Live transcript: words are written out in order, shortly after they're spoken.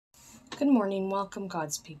Good morning, welcome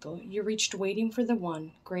God's people. You reached Waiting for the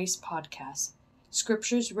One, Grace Podcast.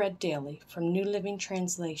 Scriptures read daily from New Living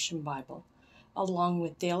Translation Bible, along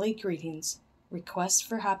with daily greetings, requests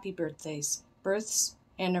for happy birthdays, births,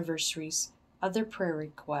 anniversaries, other prayer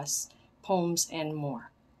requests, poems, and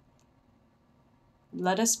more.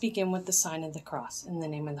 Let us begin with the sign of the cross. In the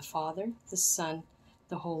name of the Father, the Son,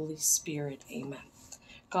 the Holy Spirit. Amen.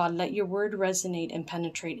 God, let your word resonate and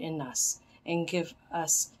penetrate in us and give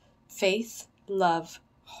us faith, love,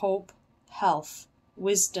 hope, health,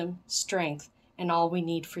 wisdom, strength, and all we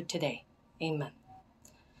need for today. Amen.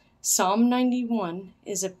 Psalm 91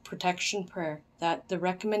 is a protection prayer that the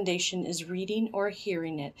recommendation is reading or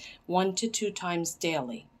hearing it 1 to 2 times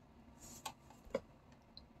daily.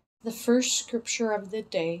 The first scripture of the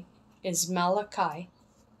day is Malachi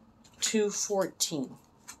 2:14.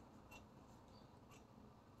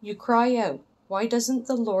 You cry out, "Why doesn't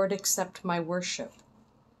the Lord accept my worship?"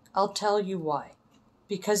 I'll tell you why.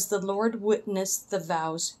 Because the Lord witnessed the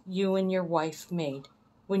vows you and your wife made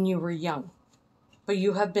when you were young, but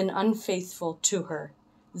you have been unfaithful to her,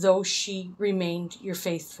 though she remained your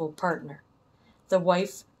faithful partner, the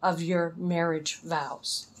wife of your marriage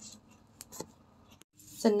vows.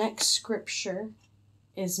 The next scripture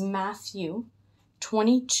is Matthew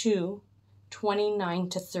 22:29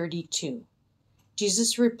 to 32.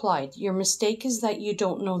 Jesus replied, "Your mistake is that you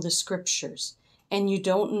don't know the scriptures, and you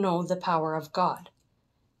don't know the power of God.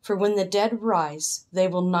 For when the dead rise, they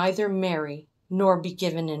will neither marry nor be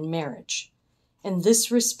given in marriage. In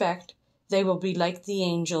this respect, they will be like the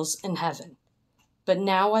angels in heaven. But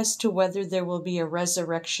now as to whether there will be a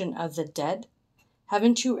resurrection of the dead,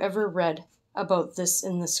 haven't you ever read about this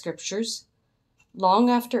in the scriptures? Long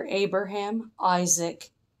after Abraham,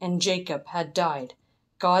 Isaac, and Jacob had died,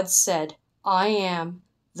 God said, 'I am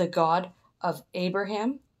the God of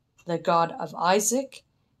Abraham, the God of Isaac,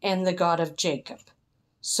 and the God of Jacob.'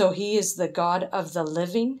 So he is the God of the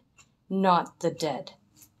living, not the dead."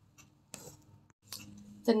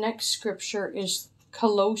 The next scripture is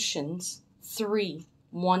Colossians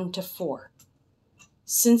 3:1 to 4.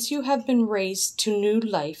 Since you have been raised to new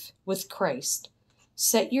life with Christ,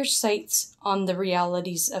 set your sights on the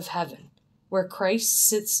realities of heaven, where Christ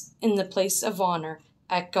sits in the place of honor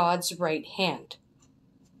at God's right hand.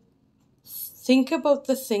 Think about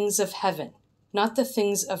the things of heaven, not the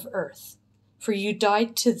things of earth, for you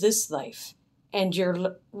died to this life, and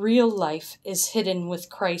your real life is hidden with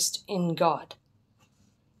Christ in God.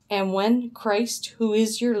 And when Christ, who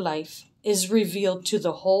is your life, is revealed to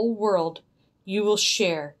the whole world, you will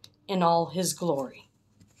share in all his glory.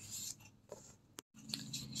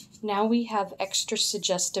 Now we have extra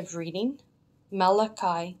suggestive reading,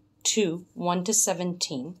 Malachi 2:1 to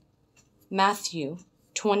 17, Matthew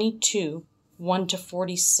 22:1 to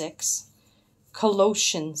 46,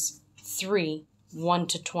 Colossians 3:1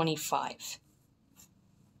 to 25.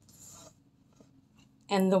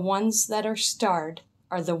 And the ones that are starred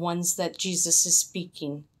are the ones that Jesus is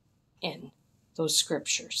speaking in those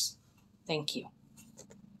scriptures. Thank you.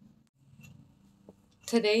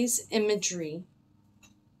 Today's imagery,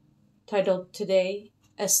 titled Today,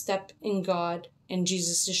 A Step in God and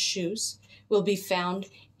Jesus' Shoes, will be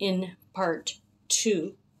found in part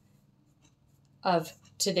 2 of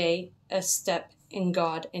Today, A Step in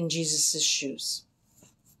God and Jesus' Shoes.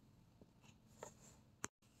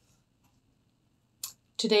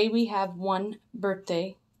 Today we have one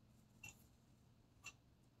birthday.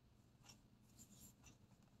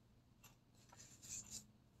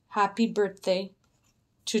 Happy birthday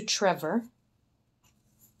to Trevor.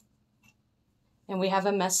 And we have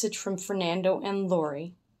a message from Fernando and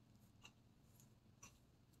Lori.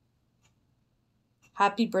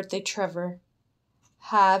 Happy birthday, Trevor.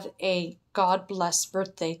 Have a God-blessed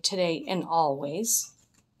birthday today and always.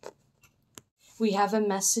 We have a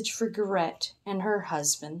message for Garrett and her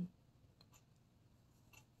husband.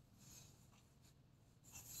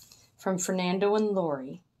 From Fernando and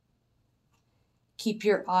Lori. Keep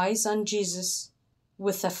your eyes on Jesus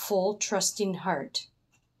with a full trusting heart.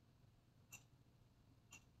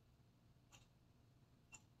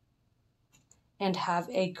 And have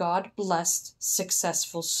a God-blessed,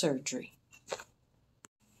 successful surgery.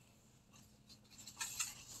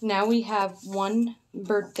 Now we have one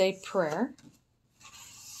birthday prayer.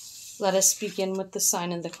 Let us begin with the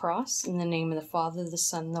sign of the cross. In the name of the Father, the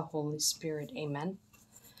Son, and the Holy Spirit. Amen.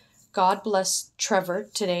 God bless Trevor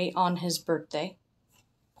today on his birthday.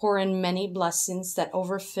 Pour in many blessings that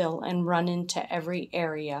overfill and run into every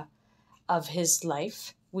area of his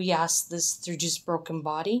life. We ask this through Jesus' broken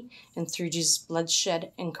body and through Jesus' blood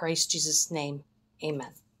shed in Christ Jesus' name.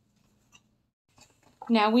 Amen.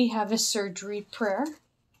 Now we have a surgery prayer.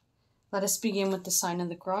 Let us begin with the sign of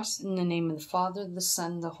the cross. In the name of the Father, the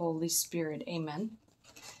Son, the Holy Spirit. Amen.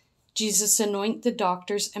 Jesus, anoint the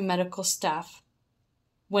doctors and medical staff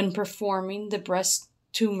when performing the breast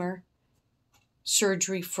tumor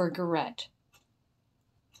surgery for Garrett.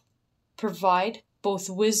 Provide both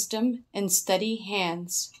wisdom and steady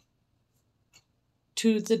hands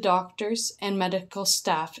to the doctors and medical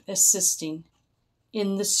staff assisting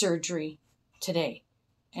in the surgery today,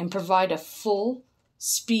 and provide a full,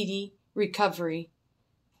 speedy recovery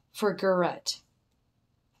for Garrett.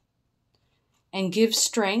 And give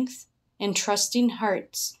strength and trusting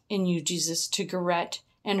hearts in you, Jesus, to Garrett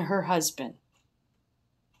and her husband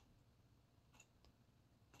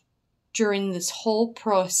during this whole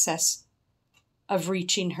process of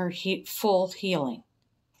reaching her full healing.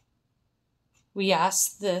 We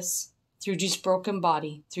ask this through Jesus' broken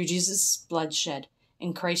body, through Jesus' bloodshed,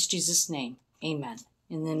 in Christ Jesus' name. Amen.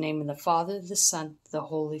 In the name of the Father, the Son, the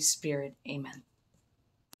Holy Spirit. Amen.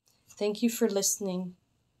 Thank you for listening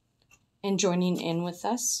and joining in with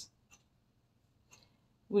us.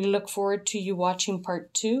 We look forward to you watching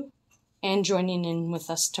part 2 and joining in with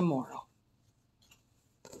us tomorrow.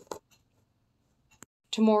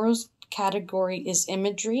 Tomorrow's category is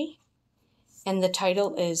Imagery, and the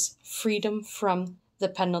title is Freedom from the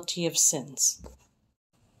Penalty of Sins.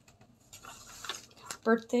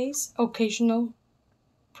 Birthdays, occasional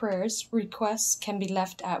prayers, requests can be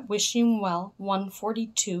left at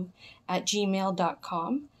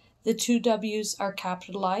wishingwell142@gmail.com. The 2 W's are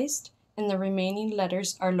capitalized and the remaining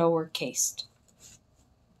letters are lowercased.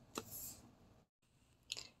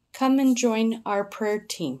 Come and join our prayer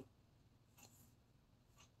team.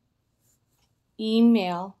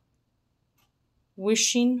 Email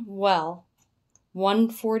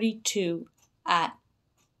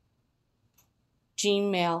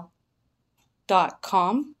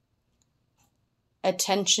wishingwell142@gmail.com.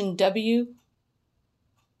 Attention WFTO.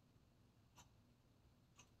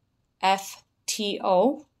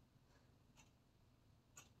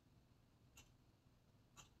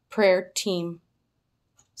 Prayer team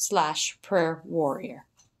 / prayer warrior.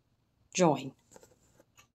 Join.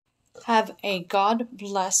 Have a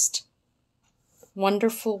God-blessed,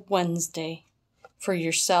 wonderful Wednesday for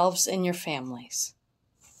yourselves and your families.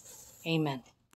 Amen.